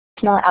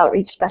Educational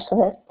Outreach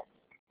Specialist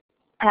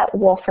at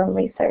Wolfram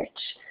Research.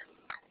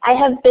 I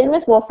have been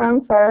with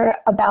Wolfram for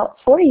about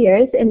 4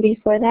 years, and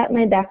before that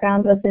my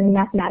background was in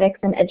mathematics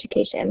and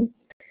education.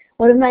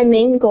 One of my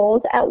main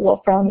goals at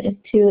Wolfram is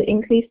to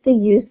increase the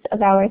use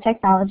of our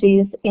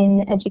technologies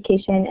in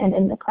education and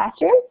in the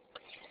classroom.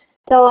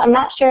 So I'm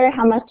not sure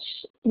how much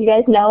you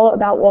guys know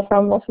about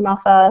Wolfram, Wolfram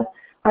Alpha,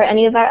 or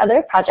any of our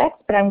other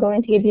projects, but I'm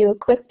going to give you a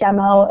quick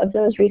demo of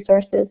those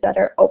resources that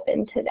are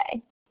open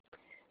today.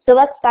 So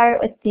let's start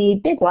with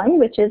the big one,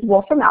 which is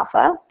Wolfram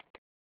Alpha.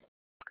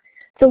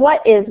 So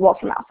what is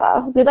Wolfram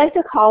Alpha? We'd like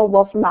to call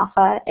Wolfram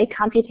Alpha a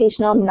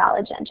computational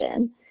knowledge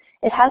engine.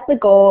 It has the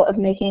goal of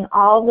making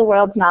all of the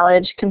world's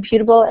knowledge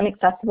computable and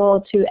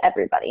accessible to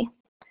everybody.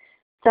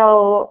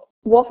 So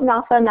Wolfram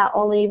Alpha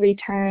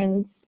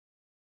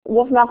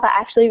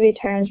actually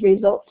returns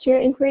results to your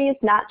inquiries,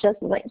 not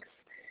just links.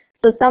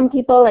 So some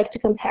people like to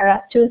compare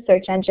us to a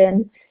search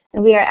engine,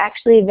 and we are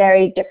actually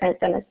very different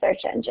than a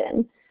search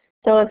engine.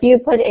 So if you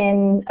put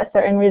in a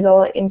certain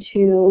result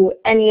into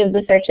any of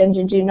the search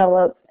engines you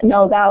know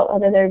about,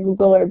 whether they're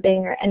Google or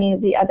Bing or any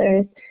of the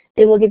others,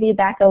 they will give you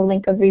back a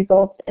link of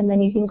results, and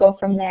then you can go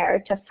from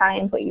there to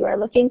find what you are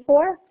looking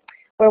for,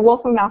 where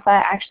Wolfram Alpha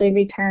actually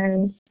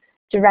returns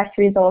direct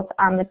results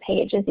on the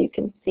page, as you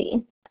can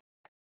see.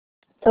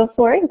 So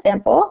for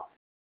example,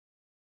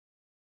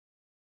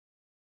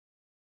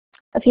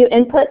 if you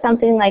input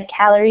something like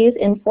calories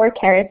in 4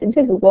 carrots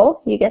into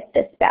Google, you get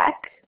this back.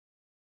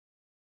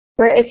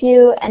 Or if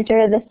you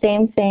enter the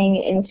same thing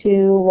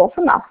into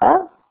Wolfram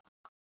Alpha,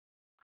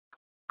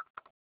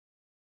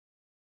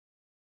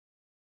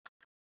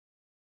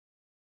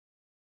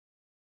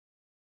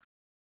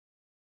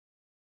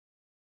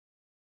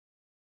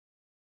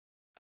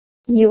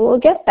 you will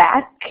get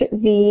back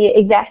the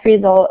exact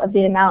result of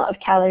the amount of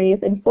calories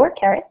in 4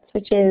 carrots,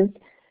 which is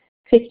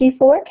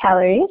 54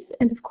 calories,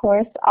 and of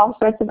course all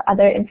sorts of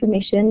other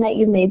information that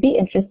you may be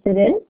interested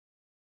in.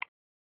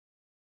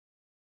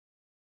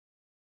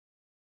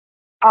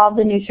 All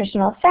the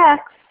nutritional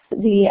facts,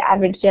 the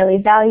average daily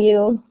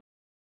value,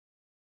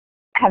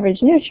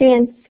 average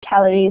nutrients,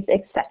 calories,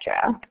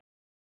 etc.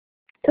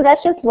 So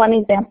that's just one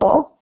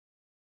example.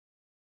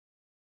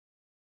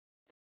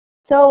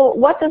 So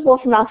what does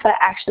Wolfram Alpha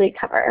actually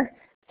cover?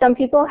 Some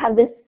people have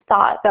this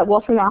thought that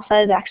Wolfram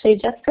Alpha is actually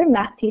just for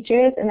math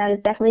teachers, and that is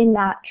definitely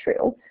not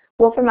true.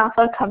 Wolfram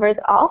Alpha covers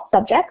all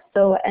subjects,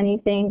 so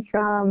anything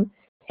from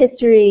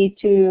history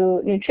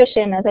to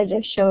nutrition, as I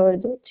just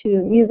showed, to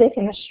music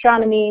and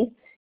astronomy,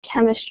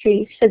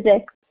 chemistry,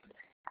 physics,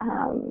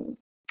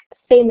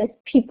 famous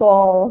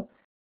people,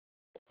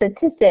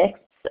 statistics,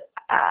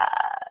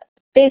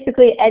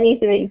 basically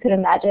anything that you could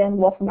imagine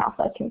Wolfram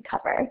Alpha can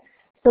cover.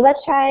 So let's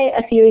try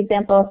a few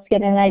examples to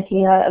get an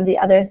idea of the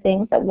other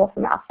things that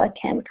Wolfram Alpha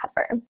can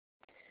cover.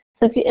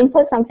 So if you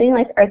input something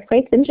like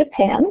earthquakes in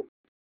Japan,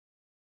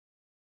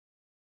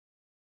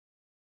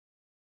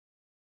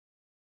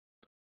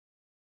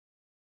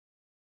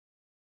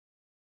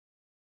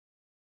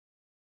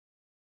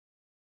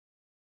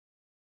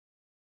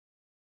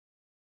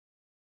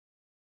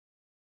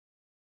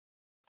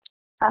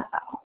 let's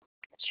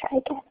try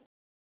again.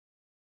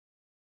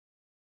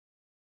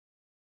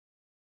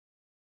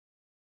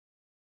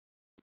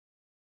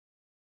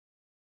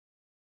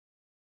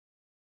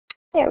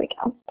 There we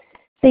go.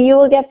 So you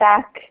will get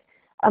back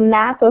a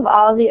map of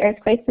all of the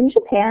earthquakes in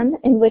Japan,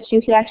 in which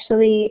you could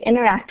actually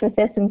interact with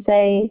this and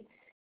say,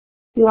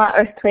 you want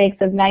earthquakes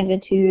of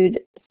magnitude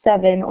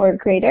 7 or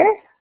greater.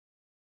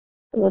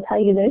 It will tell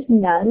you there's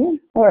none,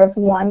 or of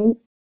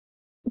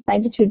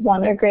magnitude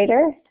 1 or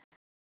greater.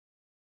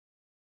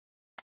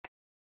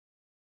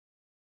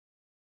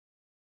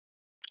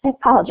 I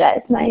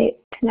apologize, my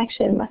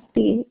connection must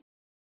be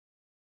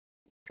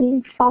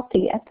being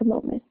faulty at the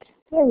moment.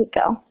 There we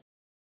go.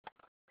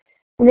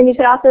 And then you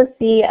could also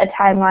see a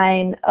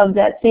timeline of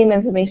that same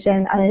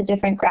information on a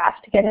different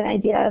graph to get an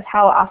idea of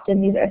how often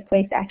these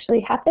earthquakes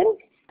actually happen,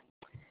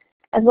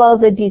 as well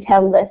as a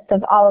detailed list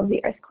of all of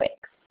the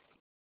earthquakes.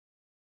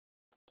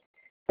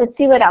 Let's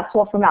see what else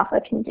Wolfram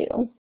Alpha can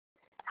do.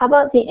 How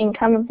about the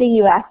income of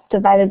the US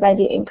divided by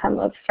the income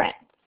of France?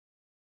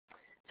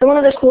 So one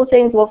of the cool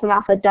things Wolfram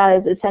Alpha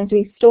does is, since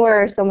we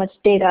store so much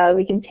data,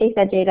 we can take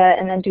that data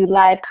and then do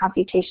live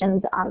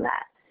computations on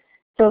that.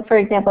 So for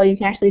example, you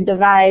can actually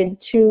divide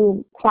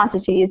 2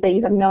 quantities that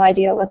you have no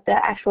idea what the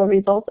actual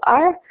results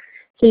are.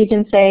 So you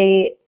can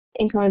say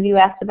income of the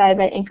US divided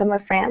by income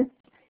of France.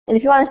 And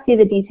if you want to see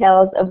the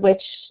details of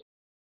which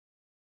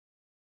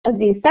of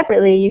these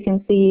separately, you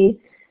can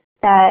see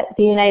that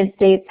the United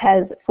States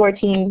has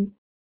 14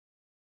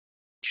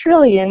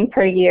 trillion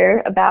per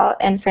year about,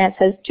 and France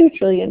has 2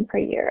 trillion per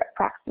year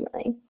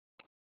approximately.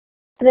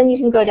 So then you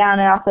can go down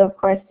and also, of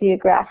course, see a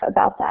graph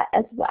about that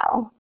as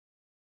well.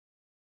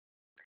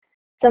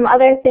 Some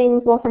other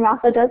things Wolfram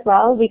Alpha does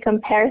well, we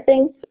compare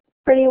things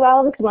pretty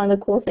well. This is one of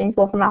the cool things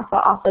Wolfram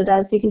Alpha also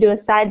does. You can do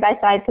a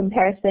side-by-side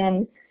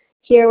comparison.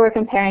 Here we're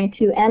comparing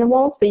 2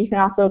 animals, but you can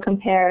also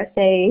compare,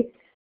 say,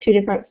 2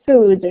 different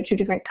foods or 2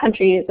 different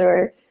countries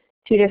or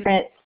 2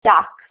 different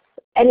stocks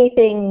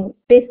anything,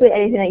 basically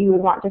anything that you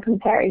would want to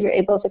compare, you're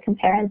able to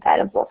compare inside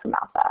of Wolfram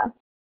Alpha.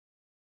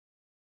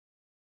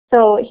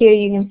 So here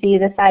you can see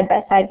the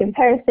side-by-side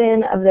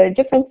comparison of their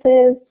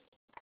differences.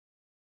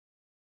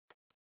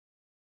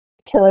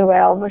 Killer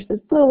whale versus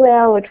blue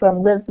whale, which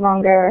one lives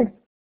longer.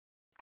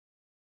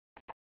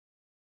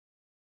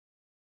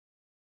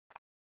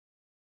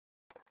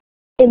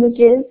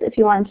 Images, if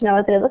you wanted to know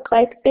what they look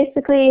like.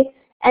 Basically,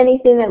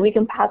 anything that we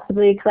can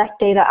possibly collect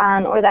data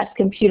on or that's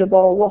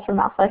computable, Wolfram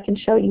Alpha can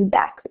show you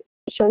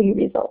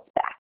results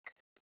back.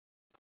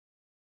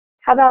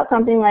 How about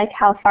something like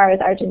how far is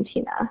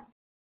Argentina?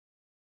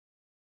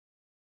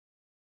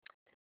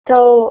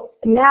 So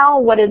now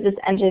what is this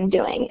engine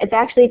doing? It's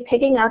actually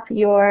picking up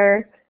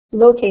your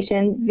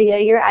location via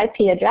your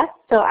IP address.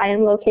 So I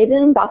am located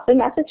in Boston,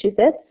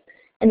 Massachusetts.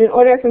 And in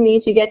order for me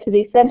to get to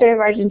the center of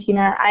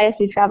Argentina, I have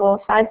to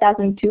travel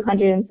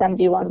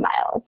 5,271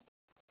 miles.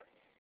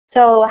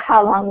 So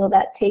how long will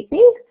that take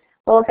me?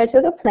 Well, if I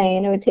took a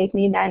plane, it would take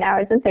me 9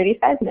 hours and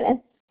 35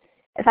 minutes.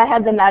 If I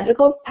had the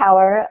magical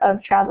power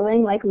of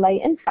traveling like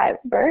light and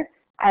fiber,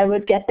 I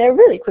would get there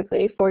really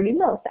quickly, 40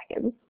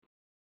 milliseconds.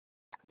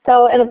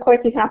 So, and of course,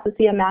 you can also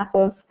see a map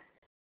of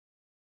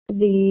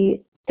the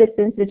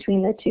distance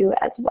between the two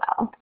as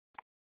well.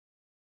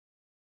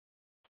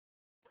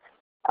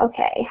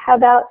 Okay, how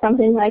about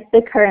something like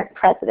the current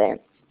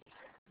president?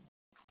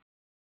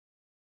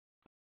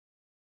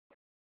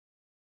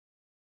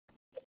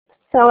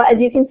 So as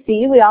you can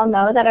see, we all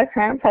know that our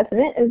current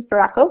president is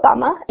Barack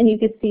Obama, and you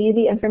can see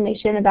the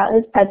information about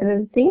his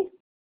presidency,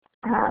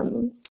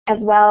 as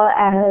well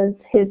as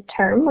his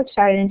term, which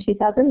started in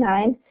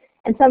 2009,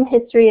 and some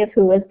history of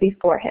who was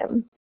before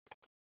him.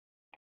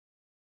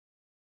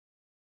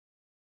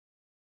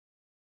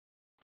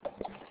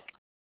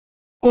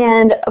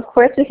 And of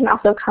course, we can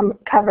also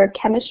cover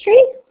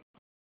chemistry.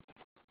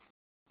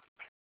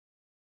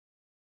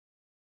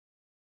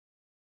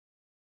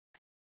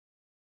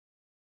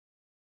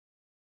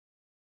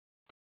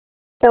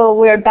 So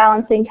we're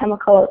balancing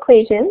chemical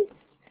equations.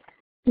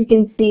 You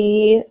can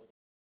see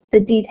the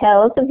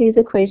details of these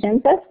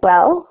equations as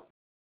well.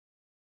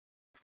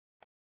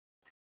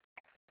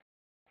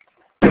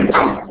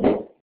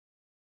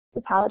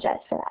 Apologize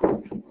for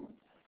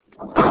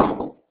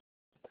that.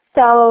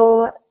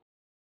 So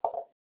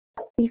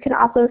you can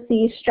also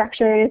see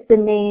structures, the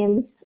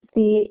names,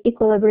 the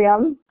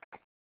equilibrium,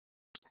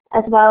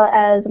 as well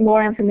as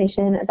more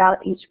information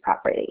about each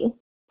property.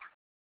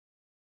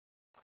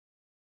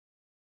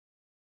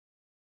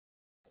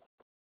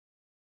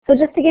 So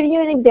just to give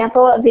you an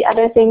example of the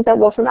other things that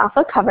Wolfram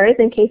Alpha covers,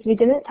 in case we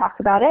didn't talk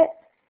about it,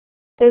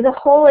 there's a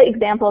whole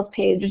examples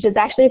page, which is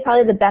actually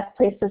probably the best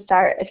place to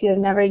start if you have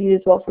never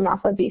used Wolfram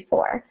Alpha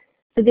before.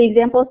 So the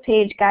examples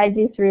page guides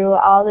you through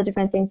all the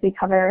different things we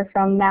cover,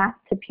 from math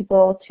to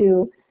people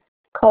to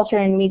culture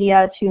and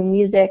media to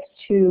music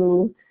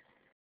to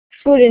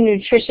food and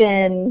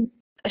nutrition,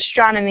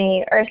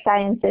 astronomy, earth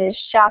sciences,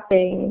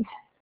 shopping.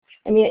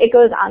 I mean, it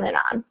goes on and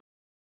on.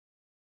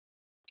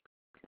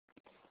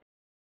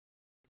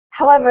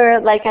 However,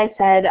 like I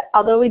said,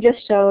 although we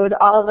just showed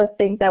all of the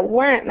things that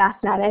weren't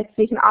mathematics,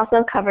 we can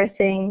also cover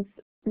things,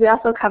 we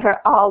also cover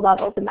all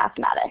levels of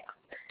mathematics,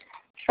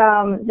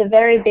 from the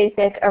very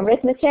basic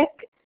arithmetic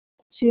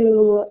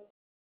to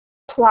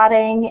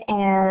plotting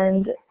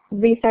and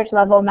research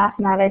level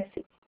mathematics,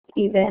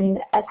 even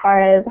as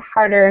far as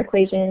harder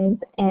equations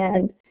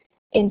and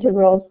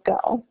integrals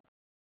go.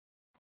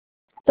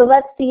 So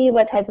let's see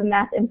what type of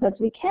math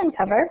inputs we can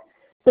cover.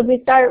 So if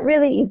we start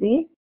really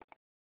easy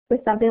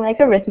with something like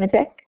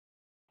arithmetic,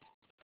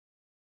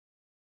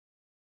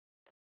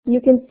 you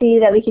can see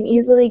that we can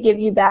easily give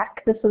you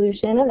back the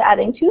solution of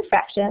adding two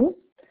fractions.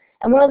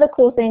 And one of the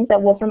cool things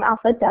that Wolfram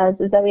Alpha does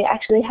is that we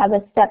actually have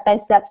a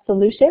step-by-step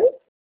solution.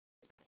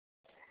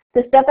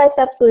 The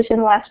step-by-step solution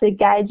will actually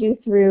guide you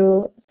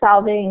through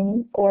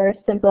solving or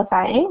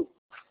simplifying.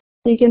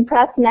 So you can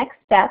press next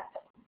step,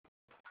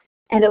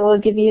 and it will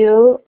give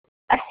you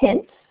a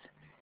hint.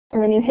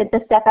 And then you hit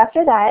the step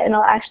after that, and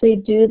it'll actually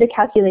do the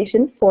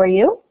calculation for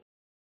you.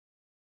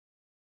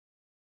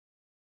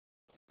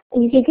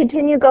 And you can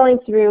continue going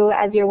through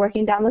as you're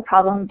working down the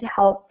problem to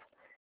help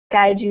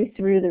guide you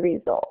through the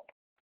result.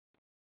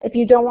 If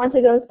you don't want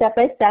to go step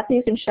by step,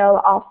 you can show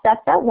all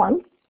steps at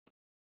once.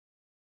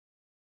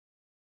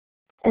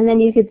 And then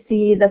you could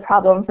see the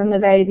problem from the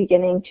very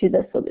beginning to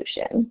the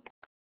solution.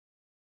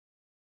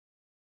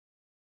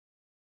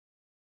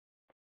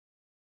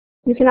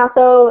 You can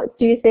also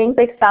do things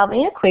like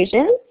solving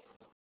equations.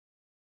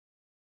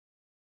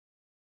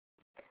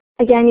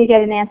 Again, you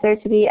get an answer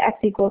to be x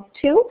equals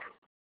 2.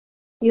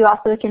 You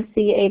also can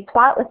see a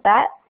plot with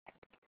that.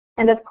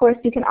 And of course,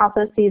 you can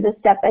also see the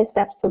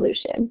step-by-step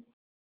solution.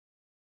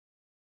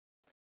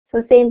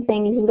 So same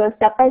thing, you can go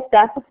step by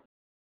step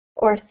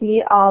or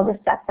see all the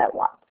steps at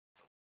once.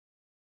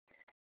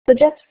 So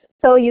just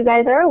so you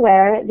guys are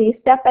aware, the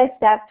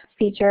step-by-step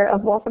feature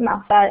of Wolfram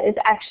Alpha is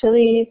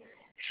actually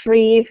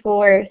free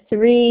for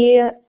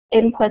 3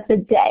 inputs a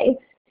day.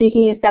 So you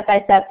can use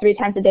step-by-step 3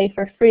 times a day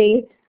for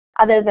free.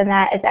 Other than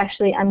that, it's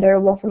actually under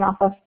Wolfram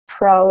Alpha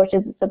Pro, which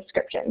is a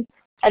subscription.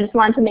 I just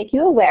wanted to make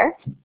you aware.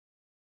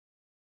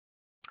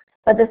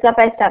 But the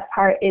step-by-step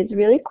part is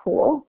really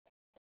cool.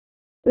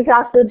 We can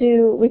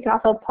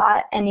also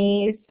plot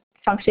any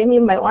function you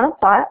might want to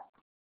plot.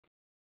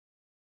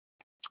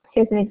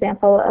 Here's an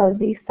example of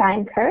the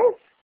sine curve.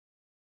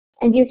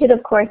 And you could,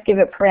 of course, give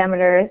it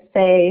parameters,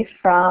 say,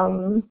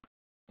 from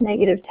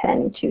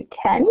 -10 to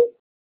 10.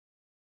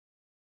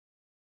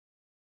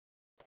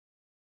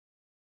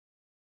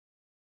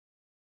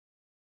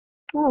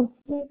 Oh,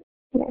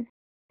 yeah.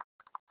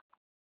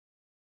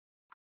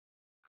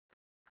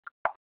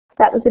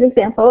 That was an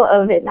example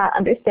of it not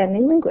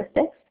understanding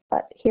linguistics,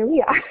 but here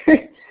we are.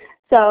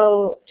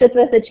 So just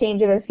with a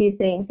change of a few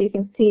things, you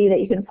can see that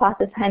you can plot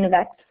the sine of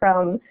x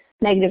from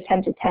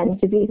 -10 to 10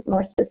 to be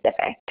more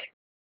specific.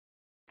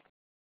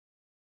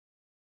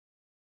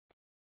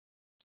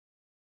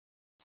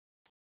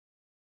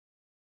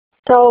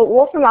 So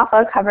Wolfram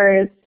Alpha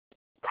covers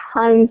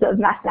tons of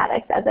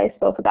mathematics, as I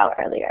spoke about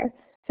earlier.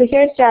 So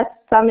here's just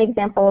some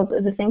examples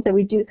of the things that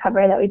we do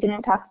cover that we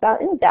didn't talk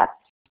about in depth.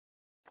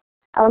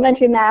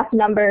 Elementary math,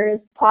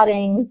 numbers,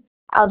 plotting,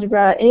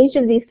 algebra, and each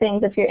of these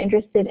things, if you're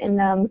interested in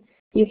them,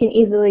 you can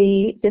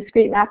easily,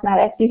 discrete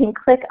mathematics, you can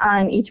click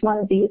on each one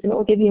of these and it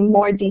will give you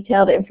more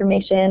detailed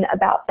information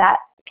about that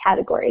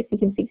category. So you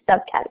can see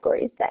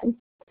subcategories then.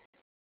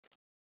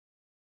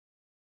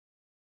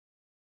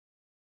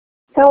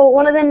 So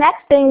one of the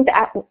next things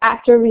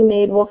after we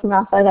made Wolfram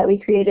Alpha that we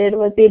created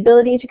was the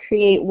ability to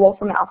create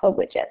Wolfram Alpha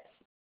widgets.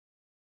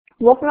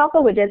 Wolfram Alpha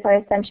widgets are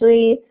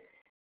essentially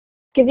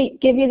give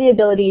you the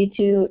ability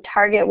to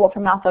target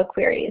Wolfram Alpha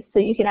queries. So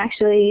you can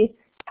actually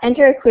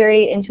enter a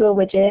query into a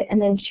widget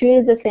and then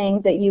choose the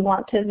things that you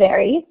want to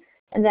vary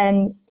and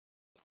then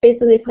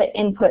basically put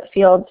input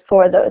fields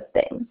for those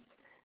things.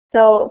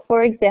 So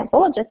for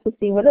example, just to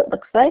see what it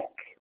looks like,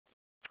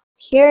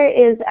 here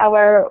is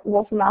our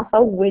Wolfram Alpha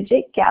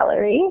widget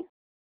gallery.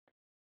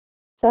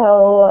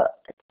 So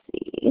let's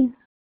see.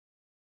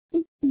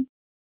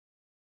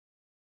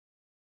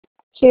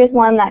 Here's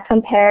one that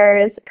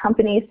compares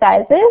company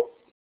sizes.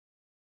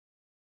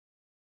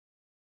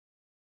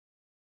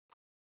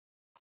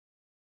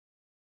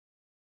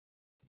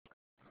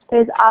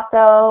 There's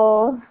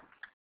also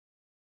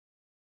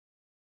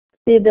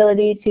the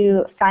ability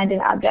to find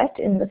an object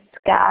in the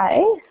sky.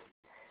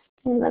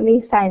 And let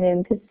me sign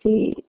in to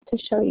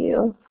show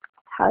you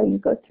how you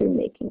go through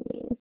making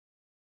these.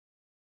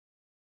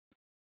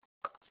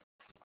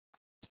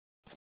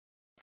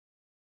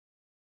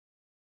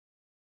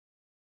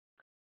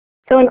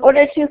 So in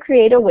order to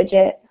create a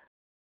widget,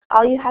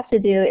 all you have to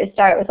do is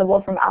start with a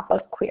Wolfram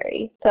Alpha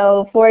query.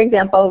 So for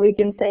example, we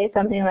can say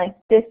something like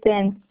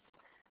distance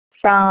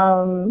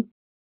from,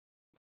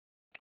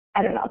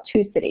 I don't know,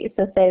 2 cities.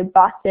 So say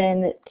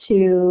Boston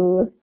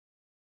to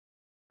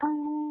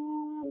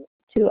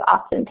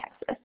Austin,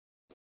 Texas.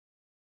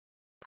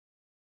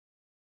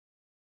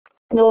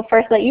 And it will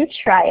first let you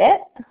try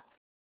it,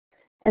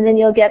 and then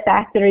you'll get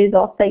back the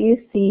results that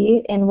you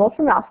see in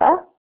Wolfram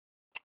Alpha.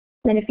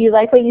 And then if you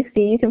like what you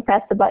see, you can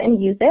press the button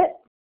Use It.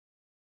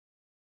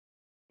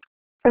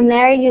 From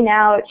there, you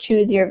now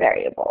choose your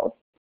variables.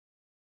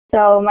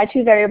 So my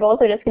 2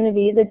 variables are just going to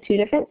be the 2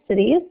 different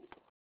cities.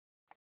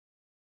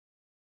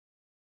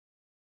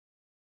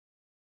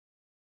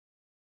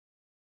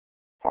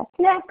 Press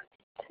Next,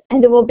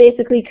 and it will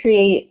basically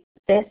create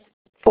this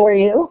for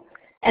you.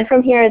 And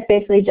from here, it's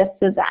basically just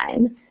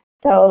design.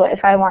 So if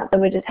I want the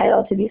widget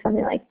title to be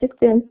something like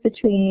distance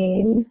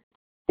between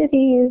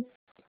cities,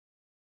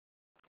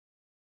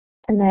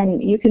 and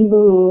then you can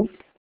move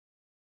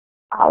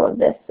all of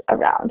this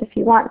around if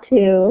you want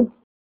to.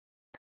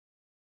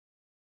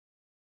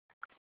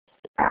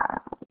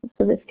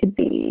 So this could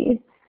be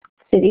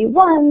city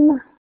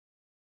 1.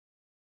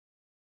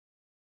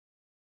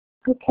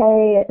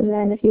 Okay, and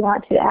then if you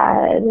want to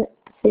add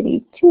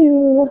city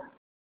 2,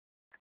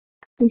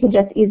 you can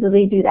just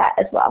easily do that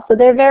as well. So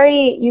they're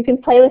you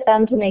can play with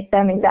them to make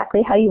them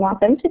exactly how you want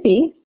them to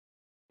be.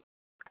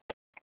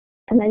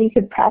 And then you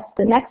could press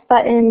the next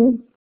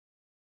button.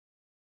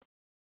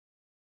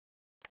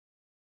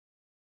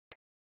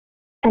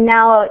 And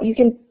now you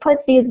can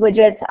put these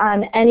widgets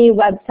on any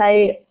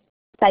website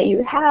that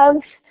you have,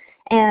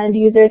 and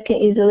users can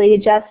easily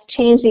just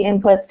change the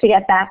inputs to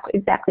get back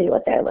exactly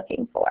what they're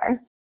looking for.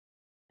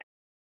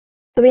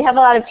 So we have a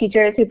lot of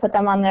teachers who put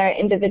them on their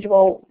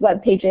individual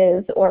web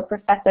pages or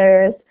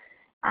professors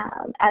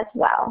as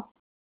well.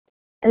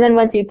 And then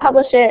once you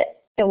publish it,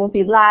 it will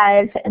be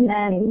live, and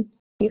then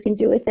you can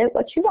do with it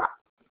what you want.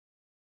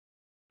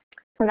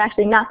 So I'm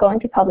actually not going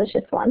to publish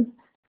this one,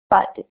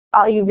 but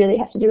all you really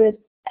have to do is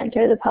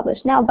enter the Publish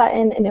Now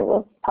button, and it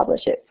will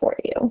publish it for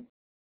you.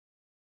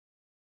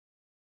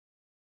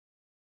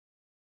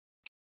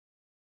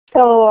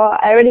 So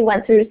I already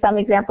went through some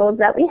examples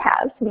that we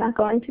have, so I'm not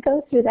going to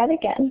go through that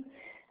again.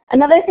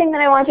 Another thing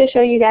that I want to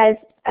show you guys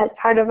as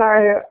part of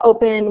our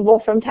open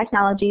Wolfram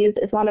technologies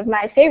is one of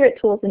my favorite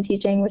tools in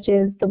teaching, which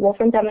is the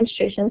Wolfram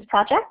Demonstrations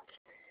project.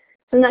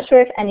 So I'm not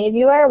sure if any of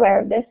you are aware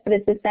of this, but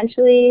it's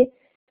essentially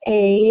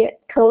a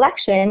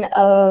collection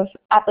of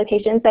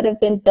applications that have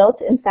been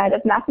built inside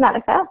of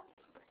Mathematica,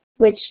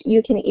 which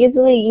you can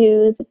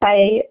easily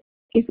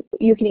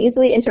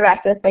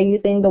interact with by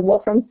using the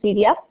Wolfram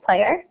CDF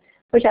player,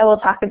 which I will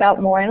talk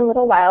about more in a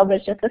little while, but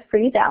it's just a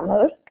free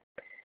download.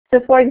 So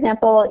for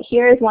example,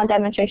 here is one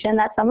demonstration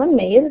that someone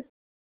made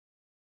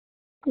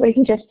where you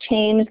can just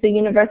change the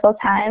universal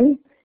time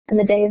and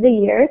the day of the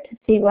year to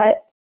see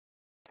what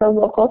the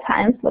local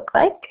times look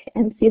like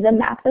and see the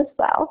map as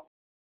well.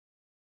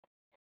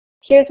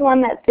 Here's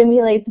one that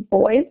simulates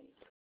boys.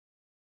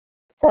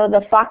 So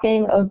the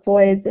flocking of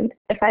boys, and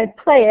if I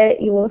play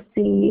it, you will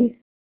see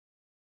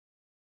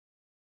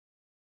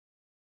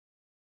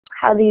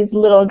how these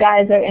little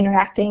guys are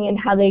interacting and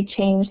how they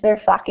change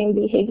their flocking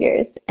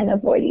behaviors and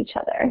avoid each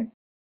other.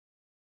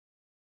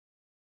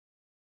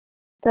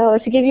 So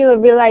to give you a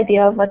real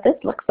idea of what this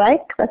looks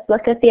like, let's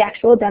look at the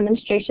actual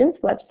demonstrations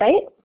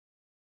website.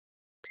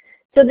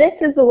 So this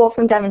is the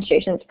Wolfram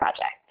Demonstrations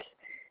project.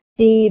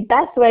 The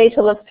best way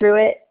to look through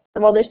it,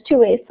 well, there's two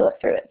ways to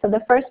look through it. So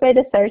the first way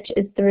to search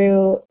is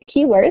through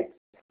keywords.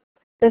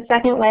 The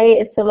second way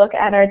is to look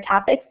at our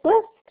topics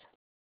list.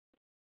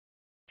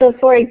 So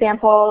for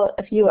example,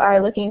 if you are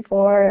looking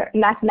for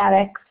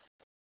mathematics,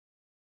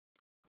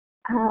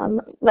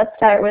 let's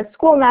start with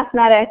school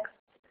mathematics,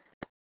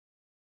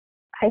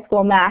 high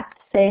school math,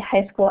 say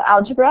high school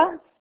algebra.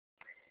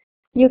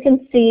 You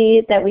can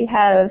see that we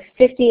have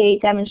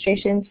 58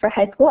 demonstrations for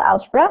high school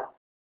algebra.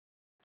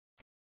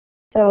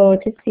 So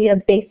to see a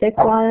basic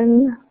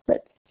one,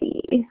 let's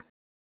see.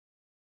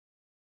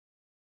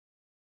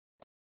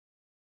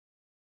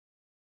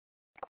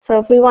 So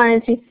if we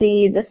wanted to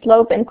see the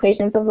slope and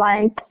equations of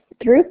lines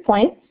through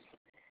points,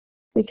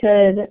 we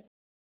could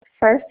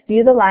first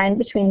view the line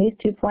between these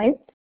 2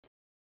 points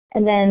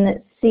and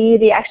then see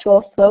the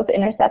actual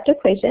slope-intercept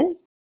equation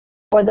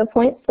or the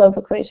point-slope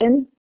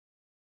equation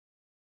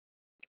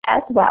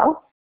as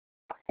well.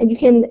 And you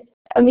can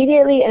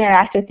immediately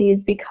interact with these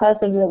because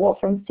of the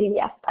Wolfram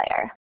CDF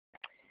player.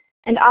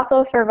 And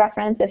also for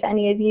reference, if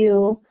any of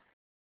you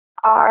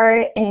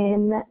are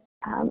in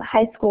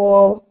high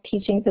school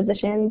teaching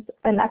positions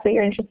and that's what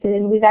you're interested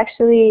in, we've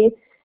actually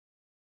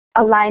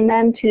aligned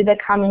them to the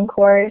Common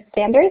Core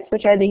standards,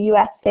 which are the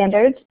US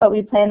standards, but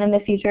we plan in the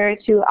future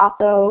to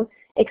also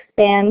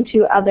expand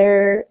to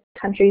other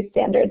countries'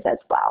 standards as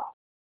well.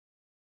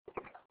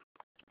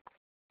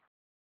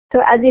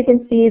 So as you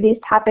can see, these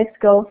topics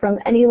go from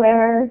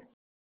anywhere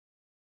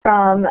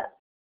from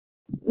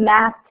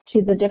math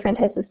to the different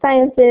types of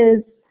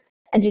sciences,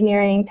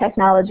 engineering,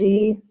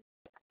 technology,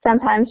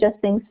 sometimes just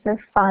things for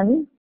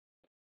fun.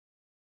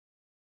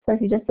 So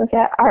if you just look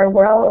at our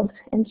world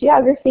in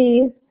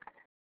geography,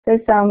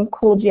 there's some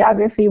cool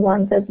geography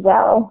ones as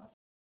well,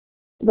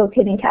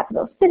 locating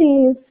capital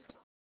cities.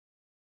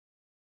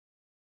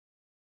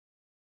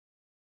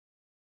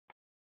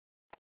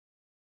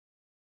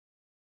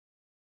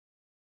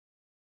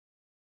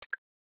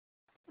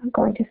 I'm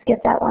going to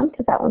skip that one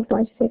because that one's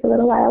going to take a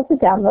little while to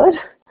download.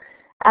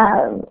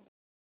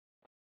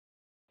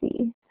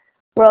 See,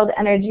 world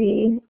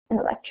energy and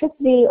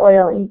electricity,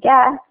 oil and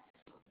gas.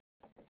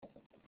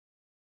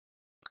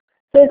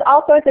 There's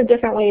all sorts of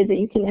different ways that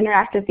you can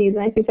interact with these,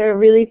 and I think they're a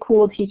really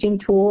cool teaching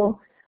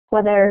tool,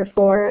 whether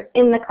for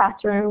in the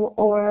classroom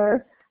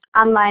or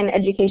online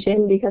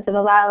education, because it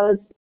allows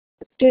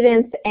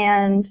students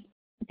and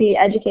the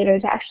educator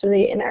to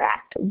actually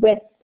interact with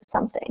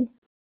something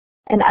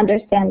and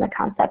understand the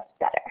concepts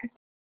better.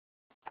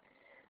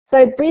 So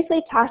I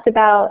briefly talked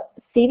about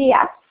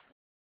CDF,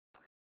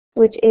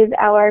 which is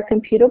our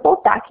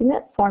computable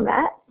document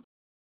format.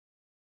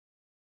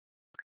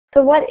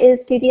 So what is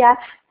CDF?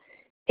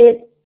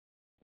 It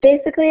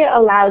basically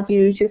allows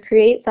you to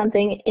create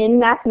something in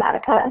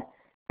Mathematica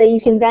that you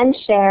can then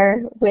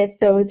share with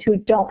those who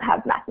don't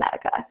have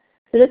Mathematica.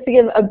 So just to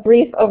give a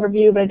brief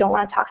overview, but I don't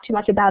want to talk too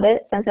much about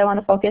it since I want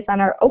to focus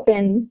on our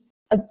open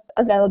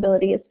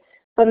availabilities.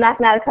 But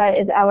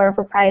Mathematica is our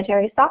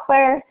proprietary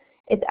software.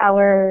 It's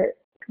our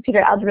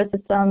computer algebra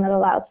system that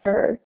allows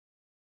for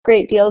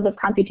great deals of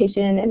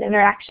computation and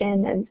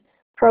interaction and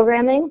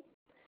programming.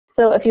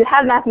 So if you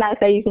have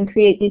Mathematica, you can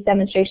create these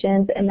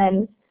demonstrations and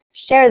then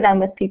share them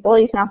with people.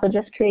 You can also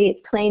just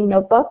create plain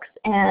notebooks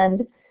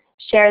and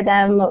share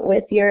them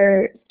with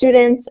your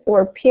students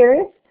or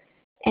peers.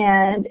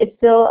 And it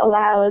still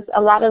allows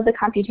a lot of the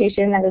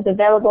computation that is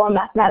available in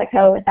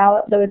Mathematica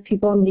without those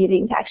people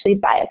needing to actually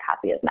buy a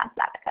copy of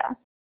Mathematica.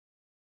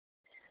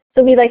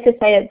 So we like to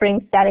say it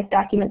brings static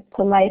documents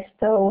to life,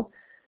 so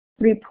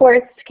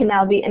reports can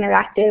now be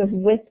interactive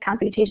with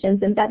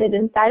computations embedded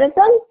inside of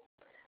them,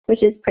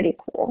 which is pretty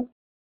cool.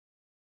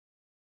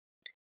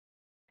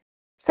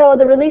 So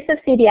the release of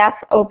CDF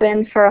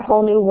opened for a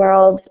whole new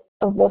world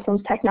of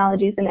Wolfram's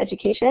technologies in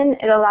education.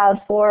 It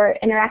allowed for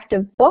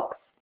interactive books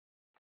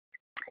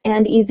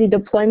and easy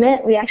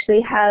deployment. We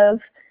actually have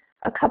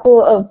a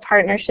couple of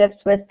partnerships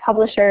with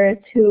publishers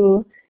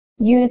who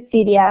use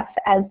CDF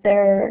as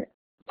their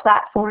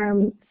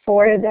platform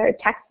for their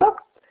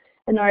textbooks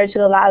in order to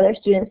allow their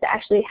students to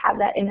actually have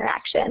that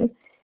interaction.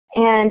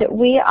 And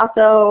we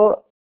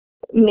also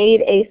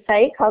made a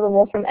site called the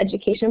Wolfram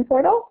Education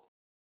Portal.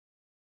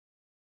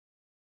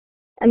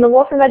 And the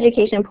Wolfram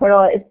Education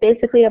Portal is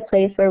basically a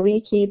place where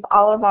we keep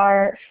all of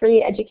our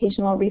free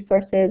educational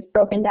resources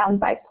broken down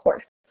by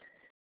course.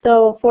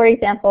 So for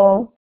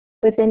example,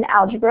 within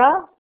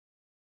algebra,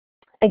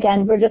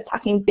 again, we're just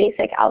talking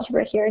basic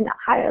algebra here, not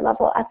higher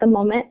level at the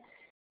moment.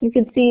 You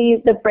can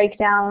see the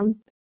breakdown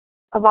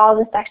of all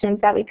the sections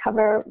that we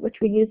cover, which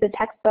we use a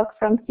textbook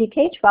from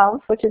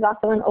CK12, which is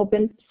also an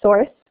open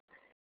source.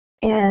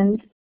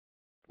 And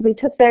we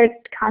took their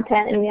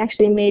content and we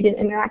actually made an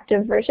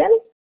interactive version.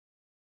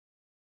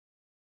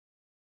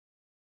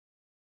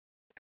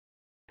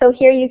 So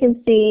here you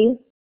can see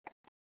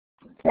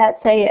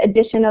that, say,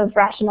 addition of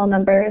rational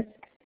numbers.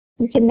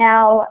 You can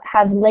now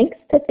have links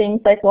to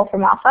things like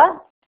Wolfram Alpha,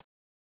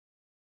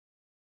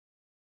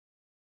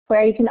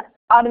 where you can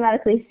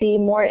automatically see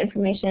more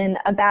information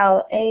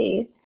about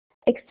a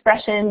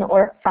expression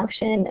or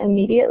function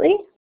immediately.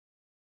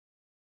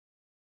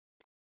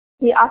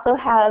 We also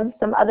have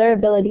some other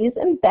abilities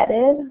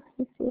embedded.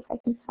 Let's see if I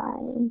can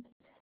find.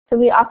 So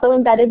we also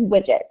embedded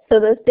widgets.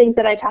 So those things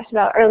that I talked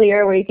about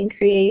earlier where you can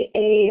create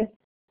a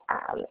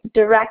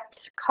direct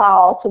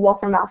call to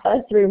Wolfram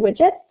Alpha through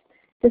widgets.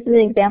 This is an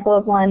example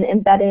of one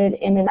embedded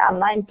in an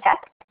online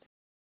text.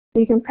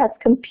 You can press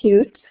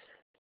compute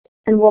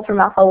and Wolfram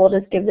Alpha will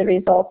just give the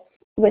results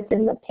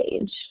within the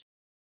page.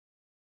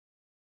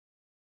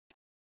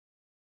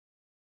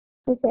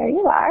 So there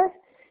you are.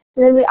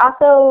 And then we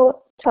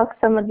also took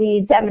some of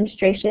the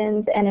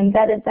demonstrations and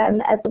embedded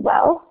them as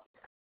well.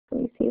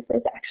 Let me see if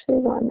there's actually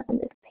one on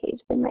this page.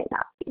 There might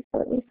not be, so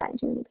let me find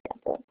you an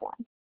example of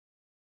one.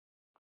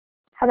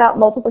 How about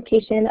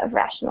multiplication of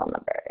rational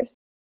numbers?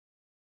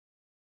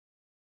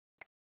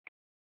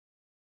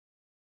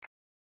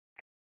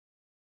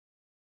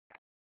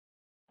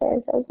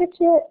 There's a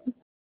widget,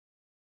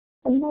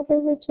 another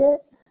widget.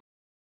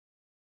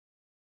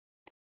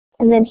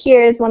 And then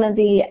here's one of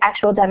the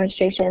actual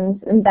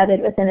demonstrations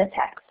embedded within a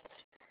text,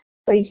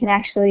 where you can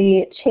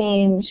actually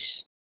change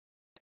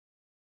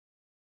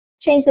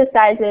the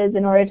sizes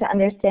in order to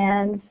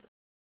understand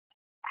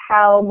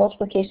how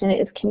multiplication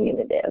is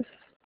commutative.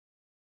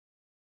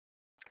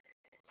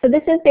 So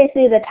this is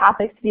basically the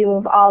topics view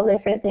of all the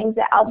different things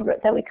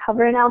that we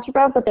cover in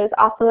algebra, but there's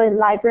also a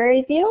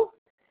library view.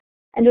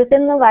 And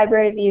within the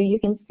library view, you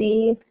can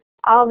see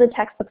all the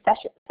textbook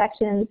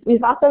sections.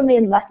 We've also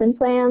made lesson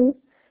plans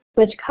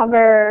which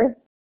cover,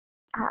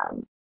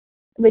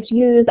 which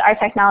use our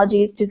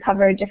technologies to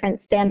cover different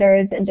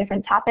standards and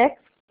different topics,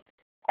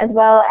 as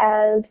well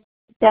as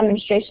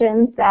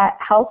demonstrations that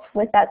help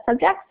with that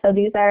subject. So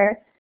these are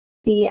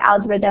the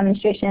algebra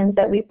demonstrations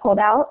that we pulled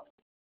out,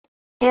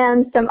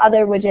 and some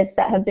other widgets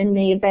that have been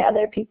made by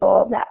other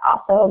people that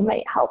also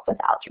might help with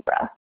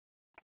algebra.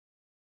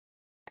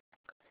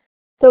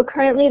 So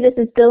currently this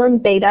is still in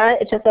beta.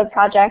 It's just a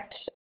project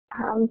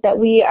that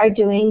we are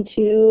doing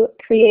to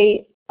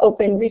create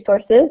open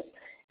resources,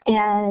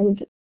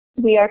 and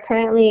we are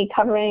currently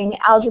covering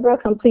algebra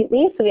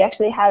completely. So we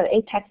actually have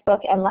a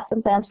textbook and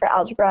lesson plans for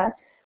algebra,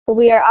 but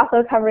we are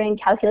also covering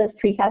calculus,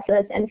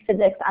 pre-calculus, and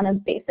physics on a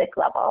basic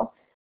level.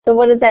 So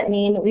what does that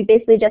mean? We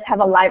basically just have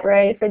a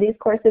library for these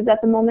courses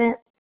at the moment,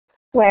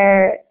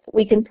 where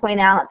we can point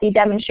out the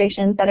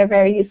demonstrations that are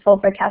very useful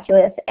for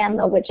calculus and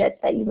the widgets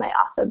that you might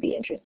also be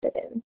interested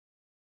in.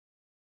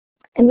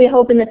 And we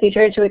hope in the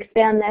future to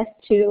expand this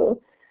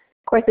to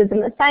courses in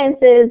the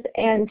sciences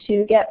and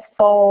to get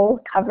full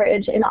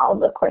coverage in all of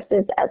the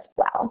courses as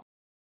well.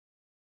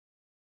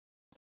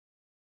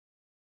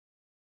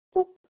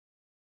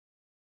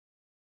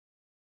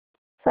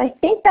 So I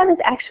think that is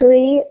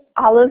actually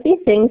all of the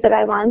things that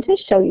I wanted to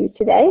show you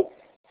today.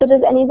 So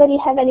does anybody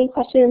have any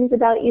questions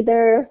about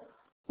either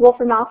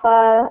Wolfram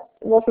Alpha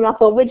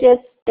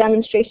widgets,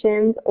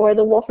 demonstrations, or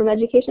the Wolfram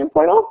Education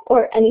Portal,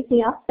 or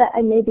anything else that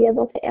I may be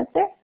able to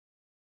answer?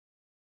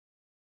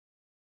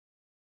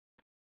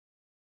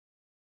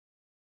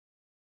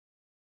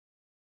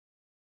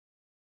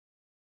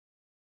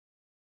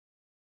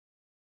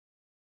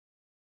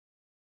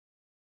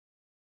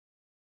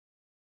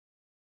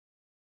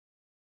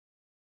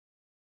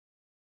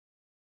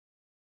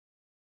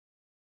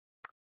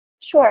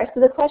 Sure. So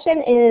the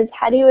question is,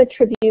 how do you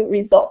attribute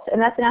results?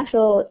 And that's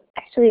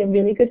actually a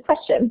really good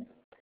question.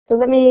 So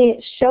let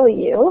me show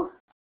you.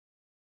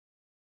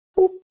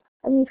 Oops,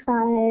 let me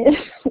find.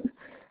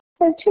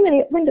 I have too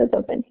many windows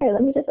open. Here,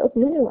 let me just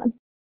open a new one.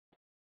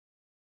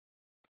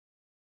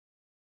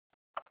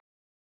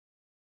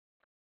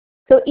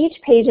 So each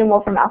page in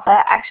Wolfram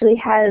Alpha actually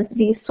has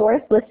the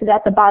source listed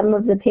at the bottom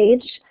of the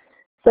page.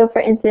 So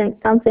for instance,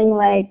 something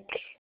like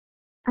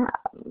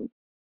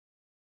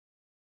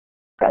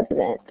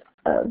President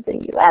of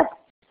the US,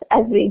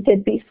 as we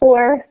did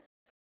before.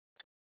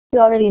 You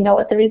already know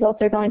what the results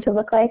are going to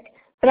look like.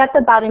 But at the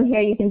bottom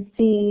here, you can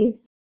see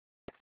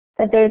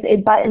that there's a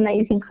button that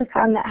you can click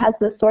on that has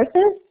the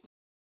sources.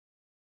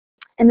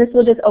 And this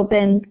will just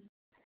open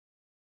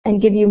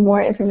and give you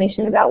more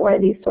information about where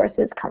these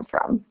sources come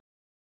from.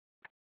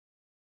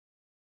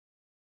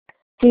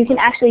 So you can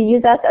actually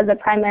use us as a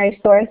primary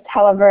source.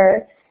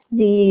 However,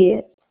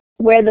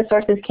 where the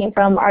sources came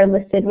from are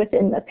listed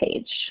within the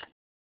page.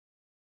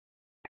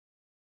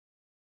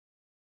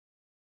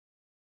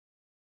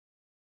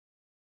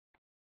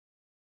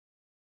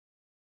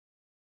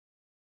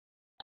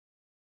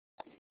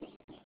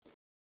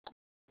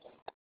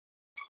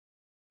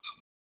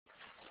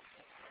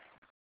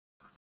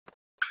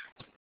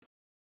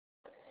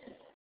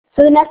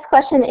 So the next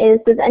question is,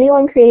 does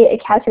anyone create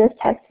a calculus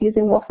text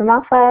using Wolfram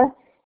Alpha?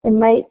 It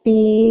might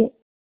be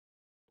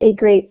a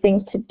great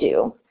thing to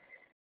do.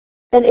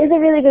 That is a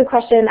really good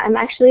question. I'm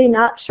actually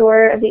not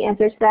sure of the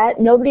answer to that.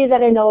 Nobody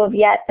that I know of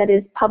yet that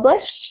is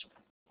published.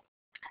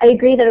 I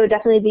agree that it would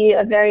definitely be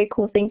a very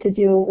cool thing to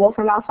do.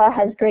 Wolfram Alpha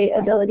has great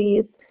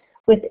abilities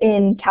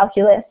within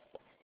calculus,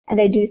 and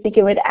I do think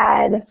it would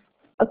add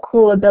a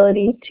cool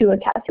ability to a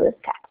calculus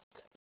text.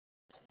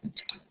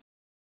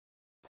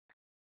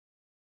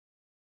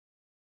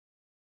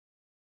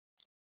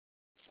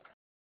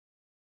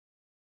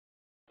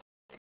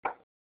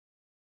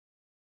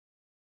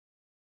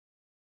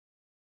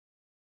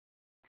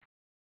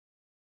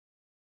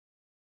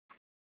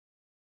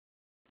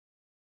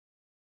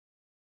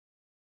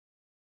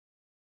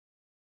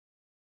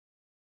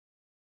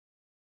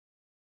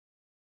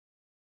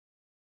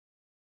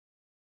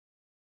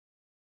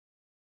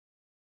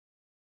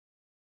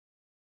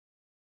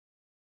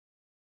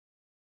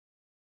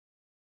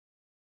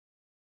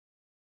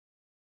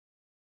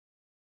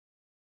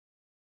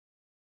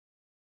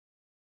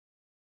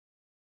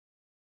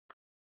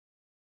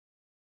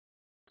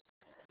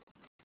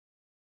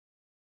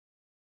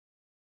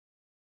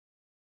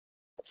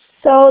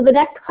 So the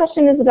next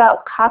question is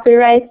about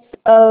copyrights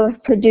of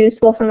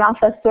produced Wolfram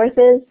Alpha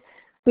sources.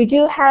 We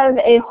do have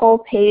a whole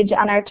page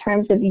on our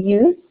terms of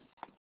use.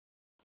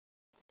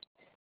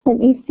 Let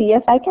me see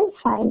if I can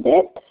find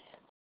it.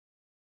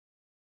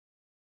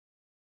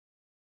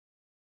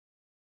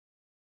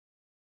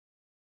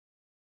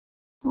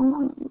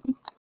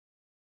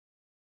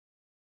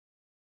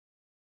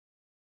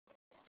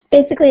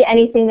 Basically,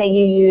 anything that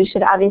you use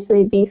should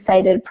obviously be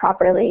cited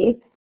properly,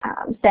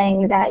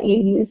 saying that you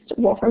used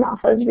Wolfram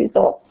Alpha's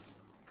results.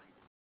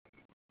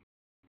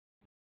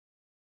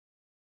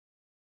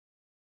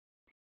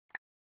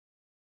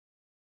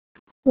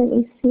 Let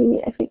me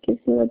see if it gives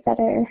you a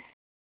better.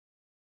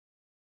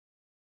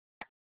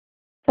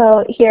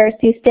 So here,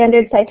 see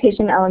standard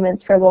citation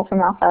elements for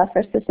Wolfram Alpha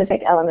for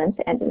specific elements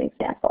and an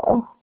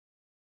example.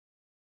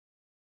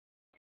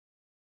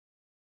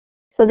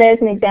 So there's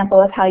an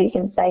example of how you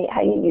can cite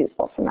how you use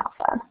Wolfram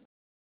Alpha.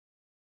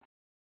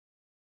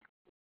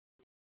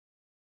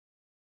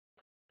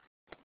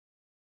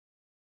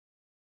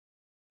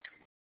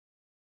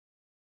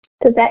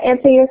 Does that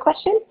answer your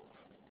question?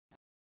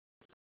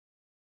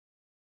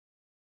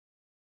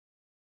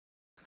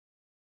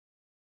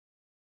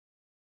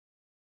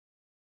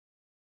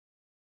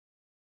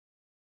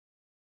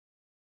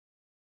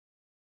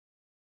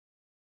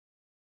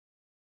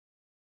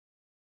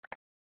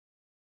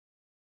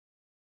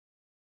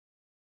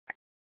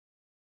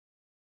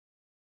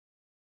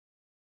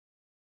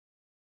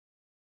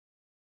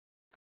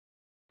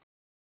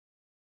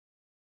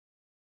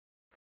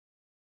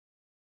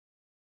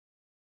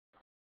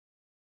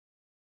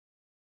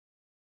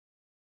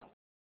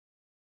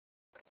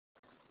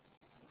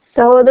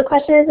 So the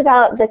question is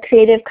about the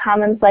Creative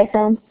Commons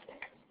license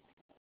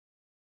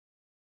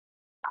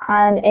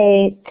on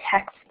a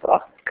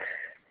textbook.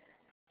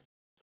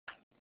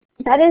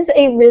 That is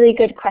a really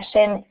good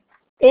question.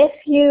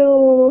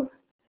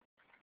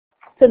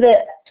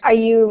 Are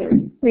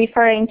you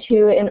referring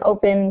to an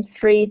open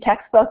free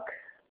textbook?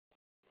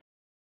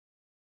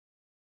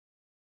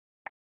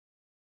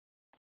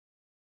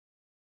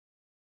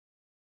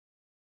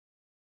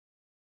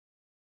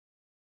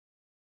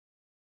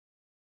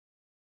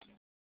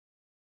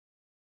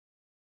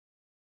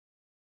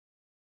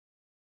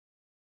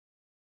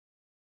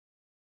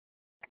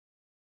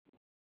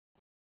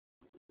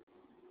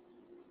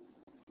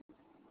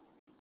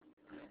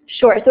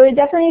 Sure, so it would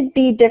definitely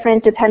be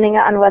different depending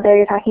on whether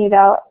you're talking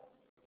about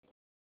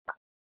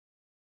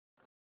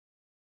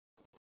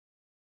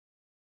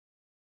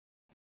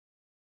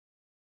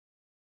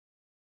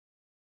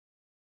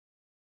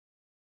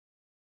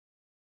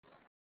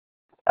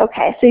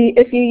okay, so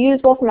if you use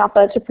Wolfram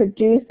Alpha to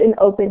produce an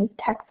open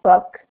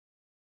textbook,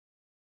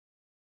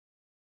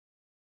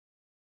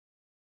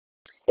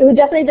 it would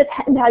definitely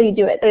depend how you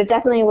do it. There's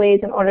definitely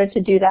ways in order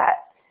to do that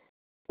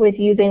with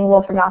using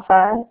Wolfram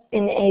Alpha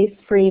in a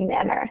free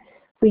manner.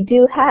 We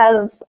do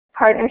have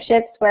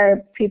partnerships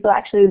where people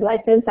actually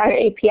license our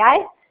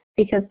API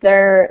because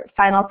their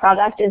final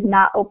product is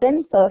not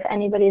open. So if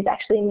anybody is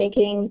actually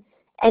making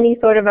any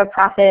sort of a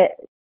profit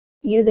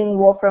using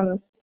Wolfram's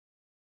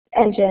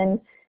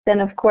engine, then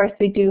of course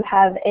we do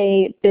have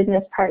a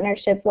business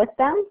partnership with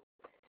them.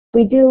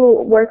 We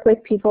do work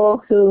with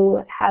people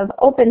who have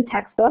open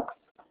textbooks,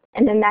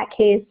 and in that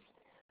case,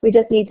 we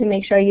just need to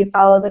make sure you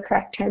follow the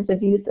correct terms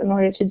of use in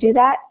order to do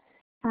that.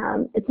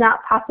 It's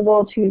not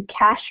possible to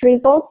cache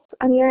results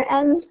on your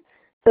end,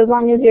 so as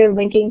long as you're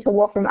linking to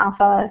Wolfram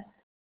Alpha,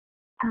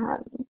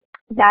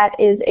 that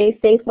is a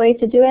safe way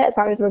to do it as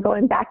long as we're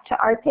going back to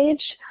our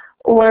page,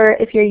 or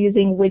if you're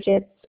using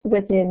widgets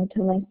within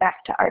to link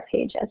back to our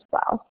page as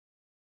well.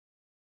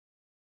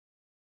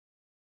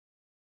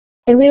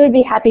 And we would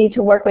be happy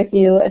to work with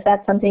you if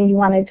that's something you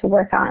wanted to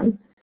work on.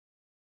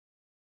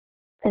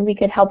 And we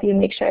could help you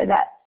make sure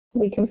that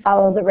we can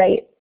follow the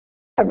right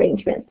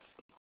arrangements.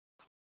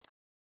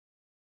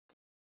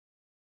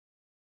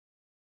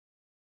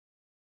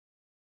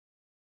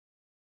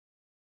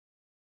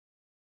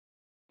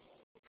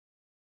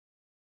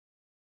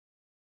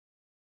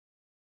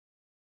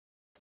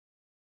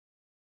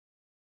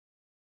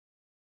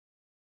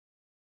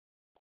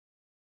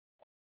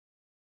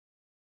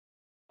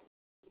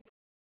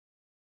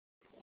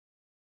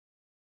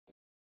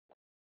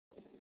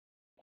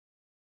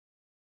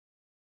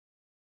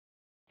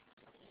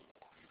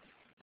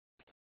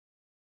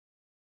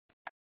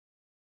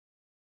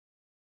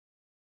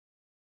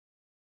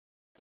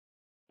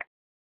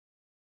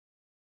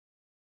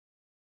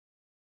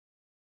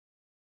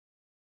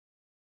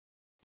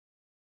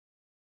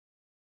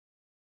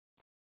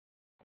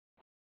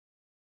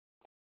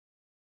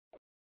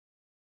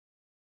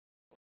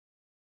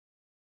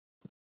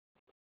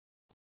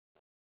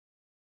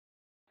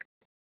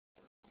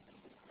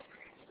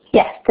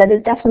 Yes, that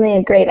is definitely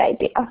a great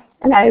idea.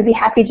 And I would be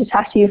happy to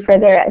talk to you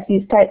further as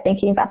you start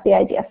thinking about the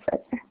idea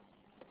further.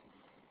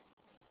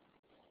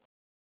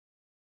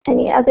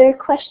 Any other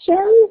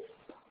questions?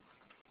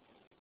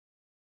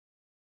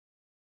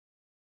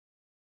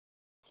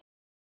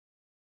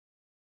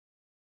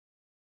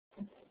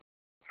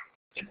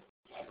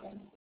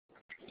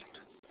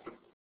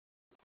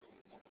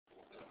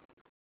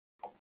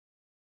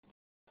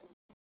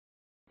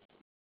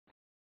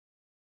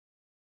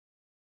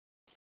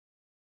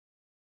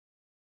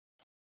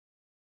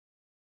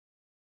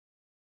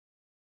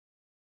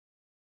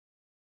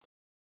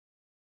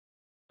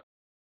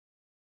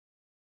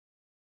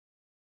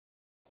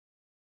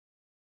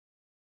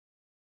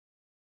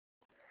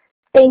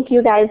 Thank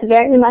you guys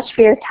very much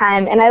for your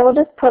time, and I will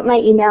just put my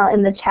email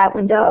in the chat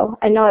window.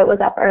 I know it was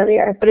up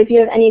earlier, but if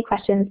you have any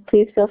questions,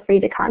 please feel free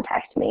to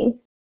contact me.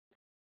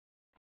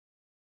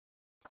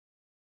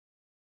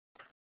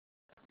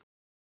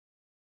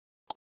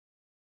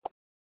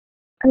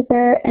 Are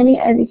there any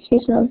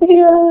educational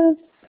videos?